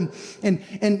world, and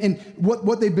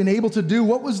what they've been able to do?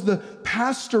 What was the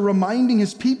pastor reminding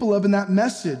his people of in that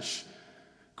message?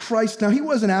 Christ. Now, he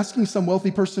wasn't asking some wealthy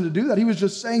person to do that. He was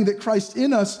just saying that Christ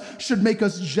in us should make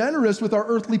us generous with our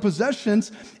earthly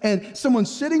possessions. And someone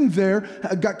sitting there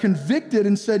got convicted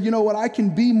and said, you know what, I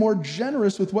can be more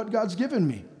generous with what God's given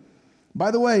me. By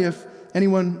the way, if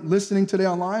anyone listening today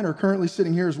online or currently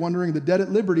sitting here is wondering, the debt at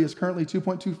Liberty is currently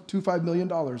 $2.25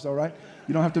 million, all right?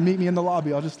 You don't have to meet me in the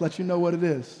lobby. I'll just let you know what it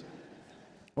is.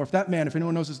 Or if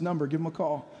anyone knows his number, give him a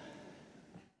call.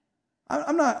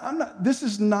 This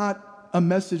is not a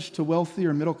message to wealthy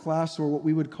or middle class or what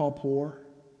we would call poor.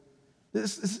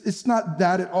 It's not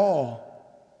that at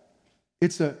all.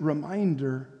 It's a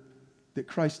reminder that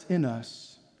Christ in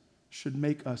us should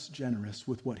make us generous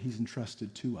with what he's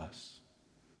entrusted to us.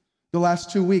 The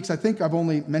last 2 weeks, I think I've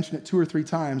only mentioned it 2 or 3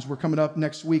 times, we're coming up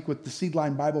next week with the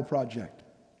Seedline Bible Project.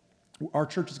 Our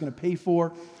church is going to pay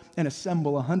for and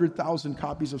assemble 100,000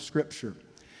 copies of Scripture.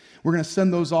 We're going to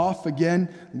send those off again.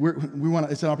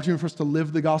 It's an opportunity for us to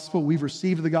live the gospel. We've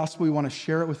received the gospel. We want to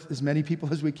share it with as many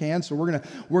people as we can. So we're going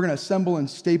to assemble and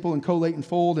staple and collate and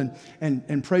fold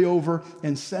and pray over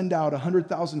and send out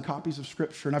 100,000 copies of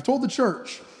Scripture. And I've told the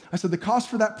church, I said the cost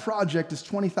for that project is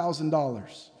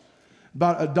 $20,000.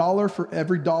 About $1 for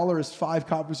every dollar is 5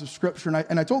 copies of Scripture.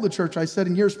 And I told the church, I said,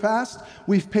 in years past,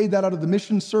 we've paid that out of the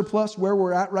mission surplus. Where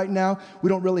we're at right now, we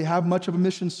don't really have much of a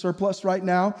mission surplus right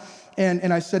now.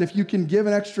 And I said, if you can give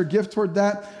an extra gift toward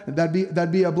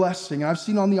that'd be a blessing. And I've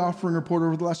seen on the offering report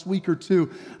over the last week or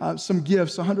two some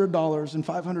gifts, $100 and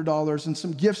 $500, and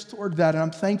some gifts toward that. And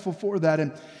I'm thankful for that.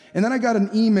 And then I got an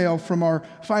email from our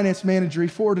finance manager. He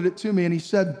forwarded it to me, and he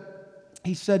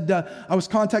said, I was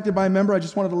contacted by a member. I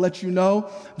just wanted to let you know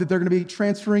that they're going to be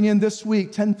transferring in this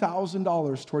week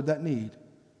 $10,000 toward that need.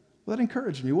 Well, that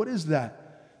encouraged me. What is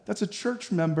that? That's a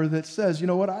church member that says, you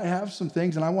know what, I have some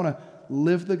things and I want to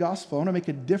live the gospel. I want to make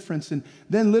a difference. And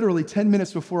then literally 10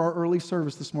 minutes before our early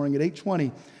service this morning at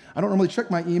 8:20, I don't normally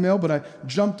check my email, but I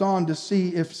jumped on to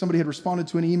see if somebody had responded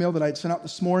to an email that I had sent out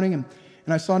this morning. And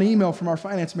I saw an email from our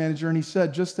finance manager, and he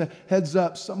said, just a heads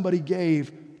up, somebody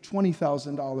gave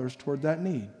 $20,000 toward that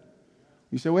need.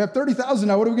 You say, we have $30,000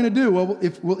 now, what are we going to do? Well,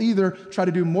 if we'll either try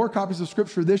to do more copies of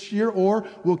Scripture this year, or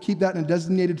we'll keep that in a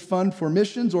designated fund for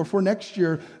missions, or for next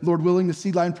year, Lord willing, the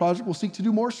Seed Line Project will seek to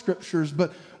do more Scriptures.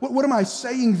 But what am I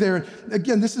saying there?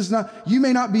 Again, this is not, you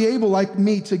may not be able like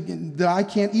me that I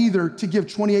can't either to give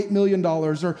 $28 million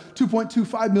or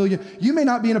 $2.25 million. You may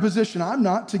not be in a position, I'm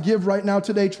not, to give right now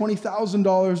today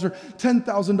 $20,000 or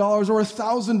 $10,000 or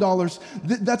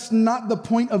 $1,000. That's not the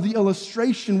point of the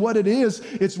illustration. What it is,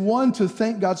 it's one, to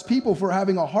thank God's people for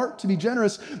having a heart to be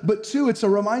generous, but two, it's a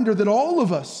reminder that all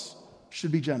of us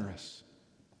should be generous.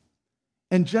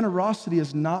 And generosity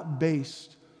is not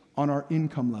based on our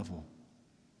income level.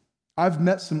 I've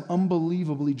met some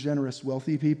unbelievably generous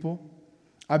wealthy people.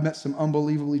 I've met some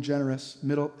unbelievably generous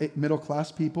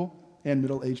middle-class people and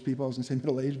middle-aged people. I was going to say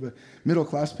middle-aged, but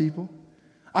middle-class people.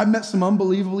 I've met some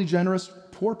unbelievably generous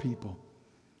poor people.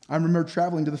 I remember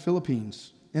traveling to the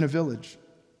Philippines in a village.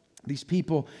 These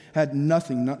people had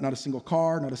nothing, not a single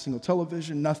car, not a single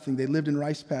television, nothing. They lived in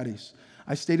rice paddies.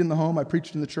 I stayed in the home. I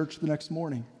preached in the church the next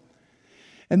morning.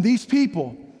 And these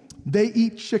people, they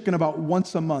eat chicken about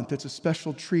once a month. It's a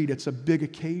special treat. It's a big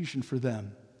occasion for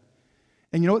them.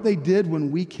 And you know what they did when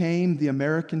we came, the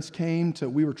Americans came,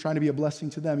 we were trying to be a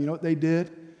blessing to them. You know what they did?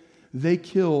 They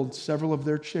killed several of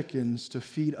their chickens to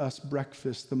feed us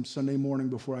breakfast the Sunday morning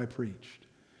before I preached.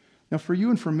 Now, for you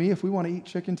and for me, if we want to eat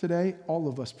chicken today, all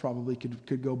of us probably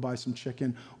could go buy some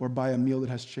chicken or buy a meal that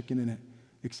has chicken in it,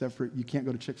 except for you can't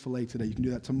go to Chick-fil-A today. You can do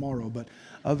that tomorrow. But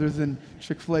other than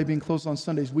Chick-fil-A being closed on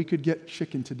Sundays, we could get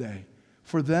chicken today.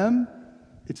 For them,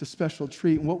 it's a special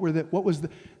treat. And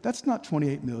that's not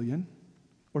 28 million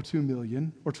or 2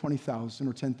 million or 20,000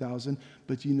 or 10,000,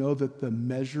 but you know that the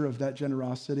measure of that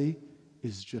generosity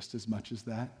is just as much as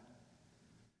that.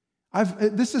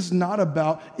 This is not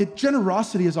about it.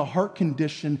 Generosity is a heart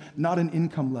condition, not an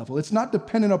income level. It's not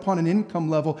dependent upon an income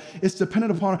level. It's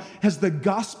dependent upon, has the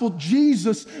gospel,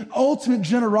 Jesus' ultimate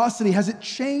generosity, has it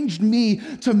changed me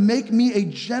to make me a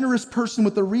generous person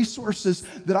with the resources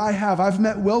that I have? I've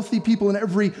met wealthy people in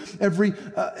every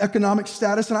economic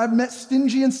status, and I've met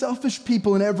stingy and selfish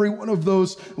people in every one of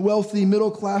those, wealthy, middle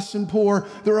class, and poor.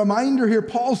 The reminder here,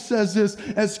 Paul says, is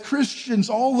as Christians,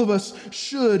 all of us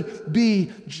should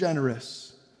be generous.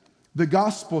 The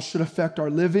gospel should affect our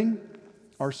living,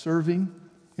 our serving,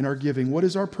 and our giving. What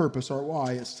is our purpose, our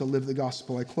why? It's to live the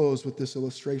gospel. I close with this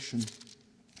illustration.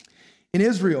 In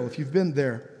Israel, if you've been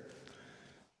there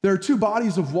are two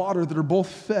bodies of water that are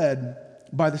both fed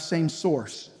by the same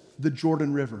source, the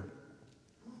Jordan River.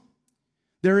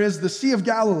 There is the Sea of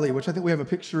Galilee, which I think we have a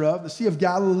picture of. The Sea of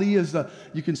Galilee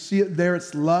you can see it there.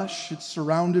 It's lush. It's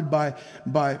surrounded by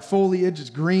foliage.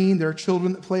 It's green. There are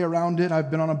children that play around it.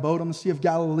 I've been on a boat on the Sea of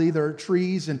Galilee. There are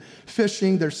trees and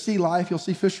fishing. There's sea life. You'll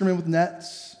see fishermen with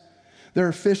nets. There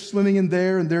are fish swimming in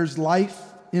there, and there's life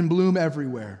in bloom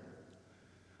everywhere.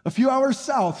 A few hours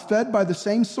south, fed by the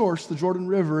same source, the Jordan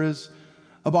River, is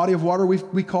a body of water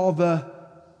we call the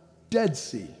Dead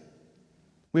Sea.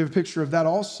 We have a picture of that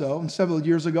also. And several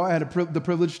years ago, I had the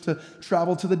privilege to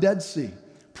travel to the Dead Sea.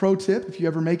 Pro tip, if you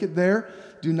ever make it there,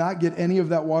 do not get any of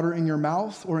that water in your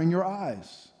mouth or in your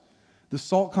eyes. The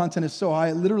salt content is so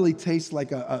high, it literally tastes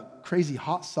like a crazy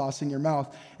hot sauce in your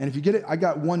mouth. And if you get it, I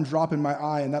got one drop in my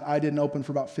eye, and that eye didn't open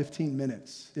for about 15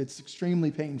 minutes. It's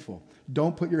extremely painful.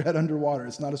 Don't put your head underwater.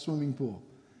 It's not a swimming pool.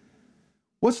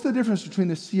 What's the difference between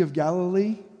the Sea of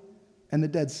Galilee and the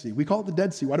Dead Sea? We call it the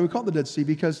Dead Sea. Why do we call it the Dead Sea?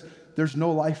 Because there's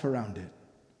no life around it.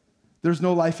 There's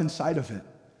no life inside of it.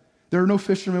 There are no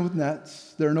fishermen with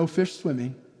nets. There are no fish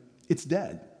swimming. It's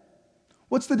dead.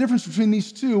 What's the difference between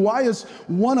these two? Why is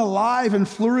one alive and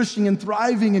flourishing and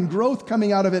thriving and growth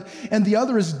coming out of it, and the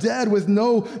other is dead with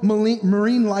no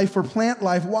marine life or plant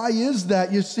life? Why is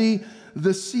that? You see,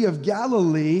 the Sea of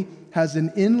Galilee has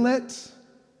an inlet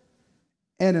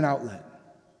and an outlet.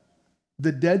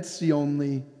 The Dead Sea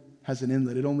only has an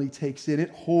inlet. It only takes in,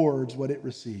 it hoards what it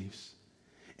receives.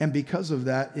 And because of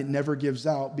that, it never gives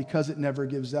out. Because it never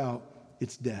gives out,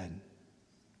 it's dead.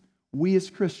 We as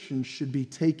Christians should be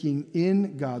taking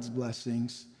in God's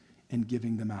blessings and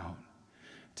giving them out.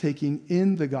 Taking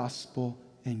in the gospel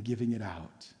and giving it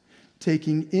out.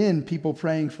 Taking in people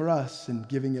praying for us and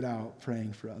giving it out,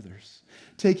 praying for others.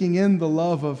 Taking in the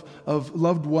love of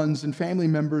loved ones and family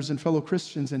members and fellow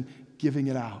Christians and giving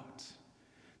it out.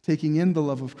 Taking in the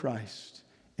love of Christ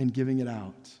and giving it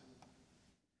out.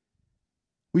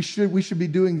 We should be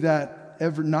doing that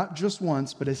not just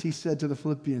once, but as he said to the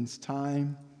Philippians,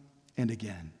 time and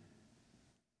again.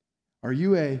 Are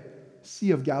you a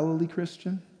Sea of Galilee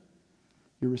Christian?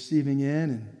 You're receiving in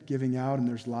and giving out and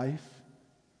there's life,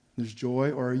 there's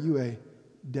joy, or are you a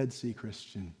Dead Sea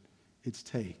Christian? It's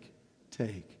take,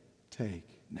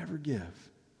 never give.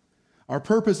 Our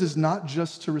purpose is not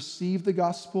just to receive the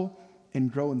gospel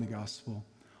and grow in the gospel.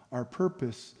 Our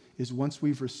purpose is once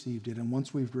we've received it and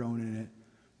once we've grown in it,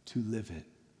 to live it.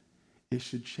 It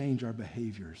should change our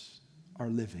behaviors, our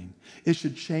living. It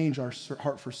should change our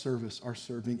heart for service, our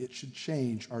serving. It should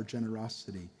change our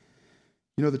generosity.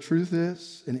 You know, the truth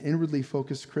is, an inwardly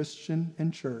focused Christian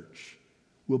and church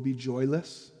will be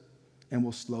joyless and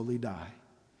will slowly die.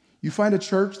 You find a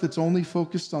church that's only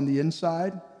focused on the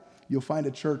inside, you'll find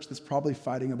a church that's probably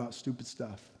fighting about stupid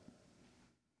stuff.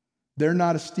 They're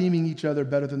not esteeming each other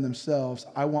better than themselves.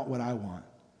 I want what I want.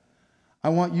 I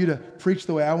want you to preach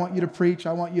the way I want you to preach.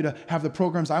 I want you to have the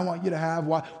programs I want you to have.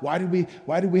 Why did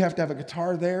we have to have a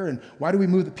guitar there? And why did we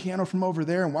move the piano from over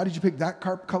there? And why did you pick that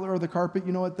color of the carpet?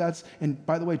 You know what that's, and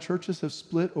by the way, churches have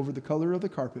split over the color of the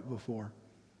carpet before.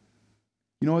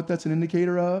 You know what that's an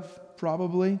indicator of?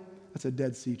 Probably. That's a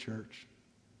Dead Sea church.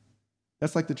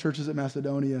 That's like the churches at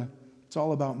Macedonia. It's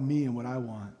all about me and what I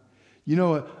want. You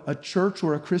know, a church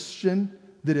or a Christian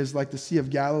that is like the Sea of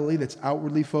Galilee, that's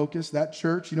outwardly focused, that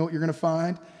church, you know what you're going to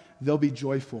find? They'll be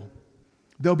joyful.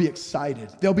 They'll be excited.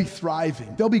 They'll be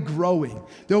thriving. They'll be growing.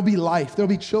 There'll be life. There'll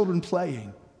be children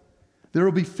playing. There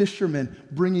will be fishermen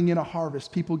bringing in a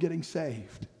harvest, people getting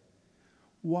saved.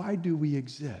 Why do we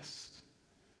exist?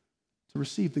 To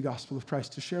receive the gospel of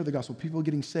Christ, to share the gospel, people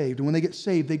getting saved. And when they get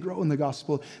saved, they grow in the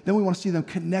gospel. Then we want to see them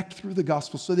connect through the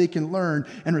gospel so they can learn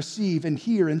and receive and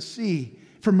hear and see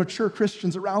from mature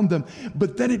Christians around them.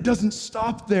 But then it doesn't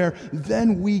stop there.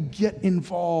 Then we get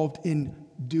involved in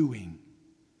doing.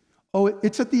 Oh,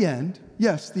 it's at the end.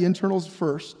 Yes, the internal's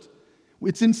first.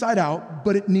 It's inside out,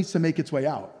 but it needs to make its way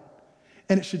out.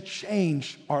 And it should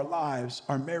change our lives,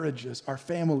 our marriages, our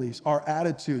families, our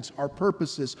attitudes, our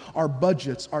purposes, our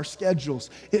budgets, our schedules.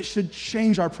 It should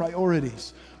change our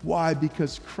priorities. Why?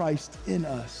 Because Christ in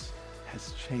us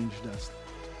has changed us.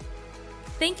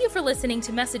 Thank you for listening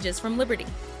to Messages from Liberty.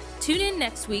 Tune in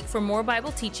next week for more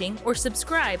Bible teaching or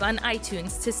subscribe on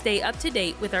iTunes to stay up to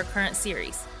date with our current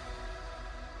series.